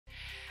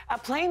A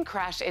plane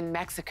crash in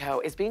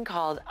Mexico is being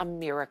called a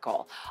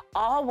miracle.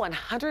 All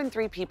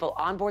 103 people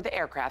on board the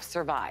aircraft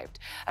survived.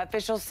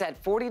 Officials said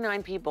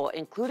 49 people,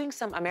 including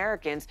some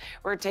Americans,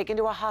 were taken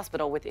to a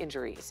hospital with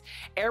injuries.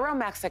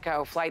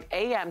 Aeromexico flight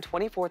AM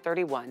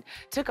 2431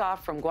 took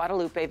off from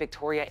Guadalupe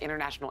Victoria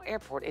International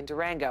Airport in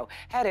Durango,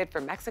 headed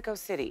for Mexico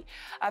City.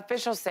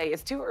 Officials say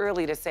it's too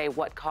early to say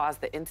what caused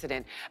the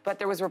incident, but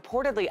there was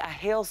reportedly a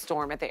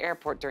hailstorm at the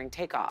airport during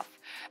takeoff.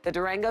 The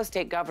Durango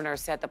state governor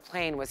said the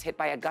plane was hit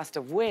by a gust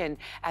of wind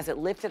as it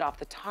lifted off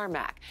the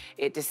tarmac.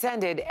 It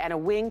descended and a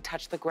wing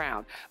touched the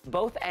ground.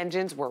 Both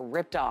engines were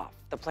ripped off.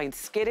 The plane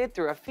skidded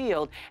through a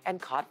field and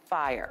caught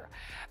fire.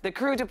 The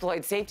crew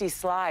deployed safety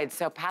slides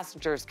so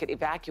passengers could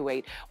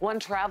evacuate. One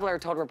traveler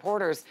told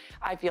reporters,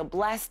 "I feel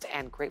blessed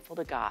and grateful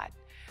to God."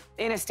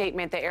 In a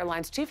statement, the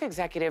airline's chief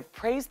executive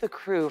praised the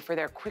crew for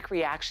their quick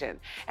reaction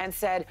and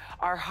said,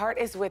 "Our heart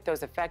is with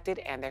those affected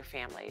and their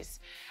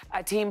families."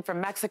 A team from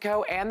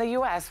Mexico and the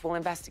U.S. will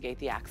investigate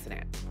the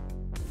accident.